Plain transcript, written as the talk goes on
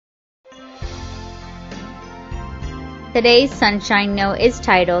Today's Sunshine Note is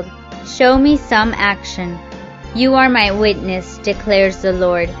titled, Show Me Some Action. You are my witness, declares the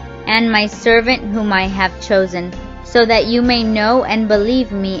Lord, and my servant whom I have chosen, so that you may know and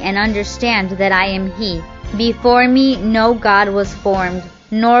believe me and understand that I am He. Before me no God was formed,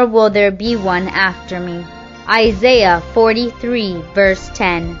 nor will there be one after me. Isaiah 43 verse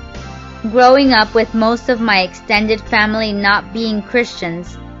 10. Growing up with most of my extended family not being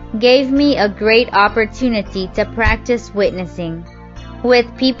Christians gave me a great opportunity to practice witnessing.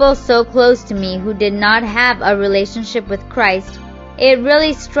 With people so close to me who did not have a relationship with Christ, it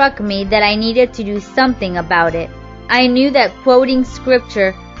really struck me that I needed to do something about it. I knew that quoting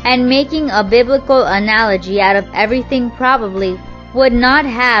scripture and making a biblical analogy out of everything probably would not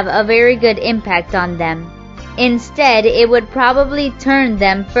have a very good impact on them. Instead, it would probably turn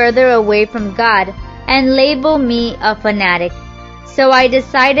them further away from God and label me a fanatic. So I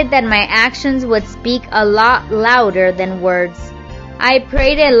decided that my actions would speak a lot louder than words. I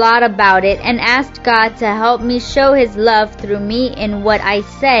prayed a lot about it and asked God to help me show His love through me in what I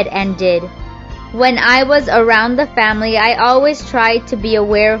said and did. When I was around the family, I always tried to be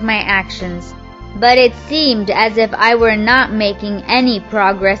aware of my actions, but it seemed as if I were not making any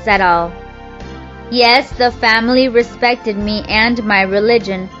progress at all. Yes, the family respected me and my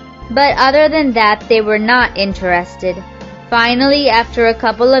religion, but other than that, they were not interested. Finally, after a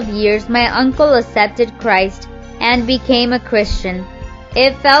couple of years, my uncle accepted Christ and became a Christian.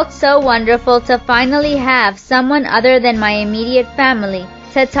 It felt so wonderful to finally have someone other than my immediate family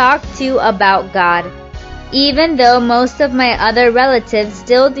to talk to about God. Even though most of my other relatives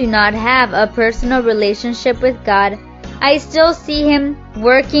still do not have a personal relationship with God, I still see Him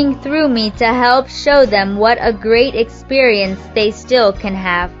working through me to help show them what a great experience they still can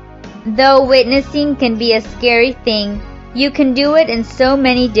have. Though witnessing can be a scary thing, you can do it in so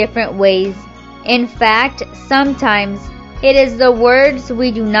many different ways. In fact, sometimes it is the words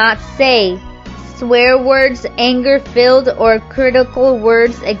we do not say, swear words, anger-filled or critical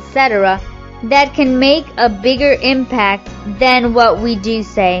words, etc., that can make a bigger impact than what we do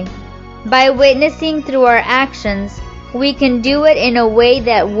say. By witnessing through our actions, we can do it in a way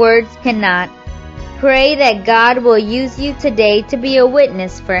that words cannot. Pray that God will use you today to be a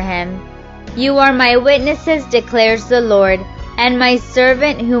witness for Him. You are my witnesses, declares the Lord, and my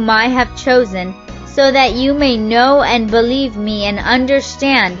servant whom I have chosen, so that you may know and believe me and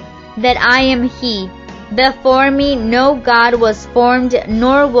understand that I am He. Before me no God was formed,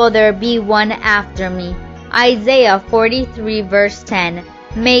 nor will there be one after me. Isaiah 43 verse 10.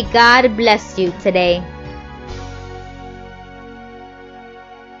 May God bless you today.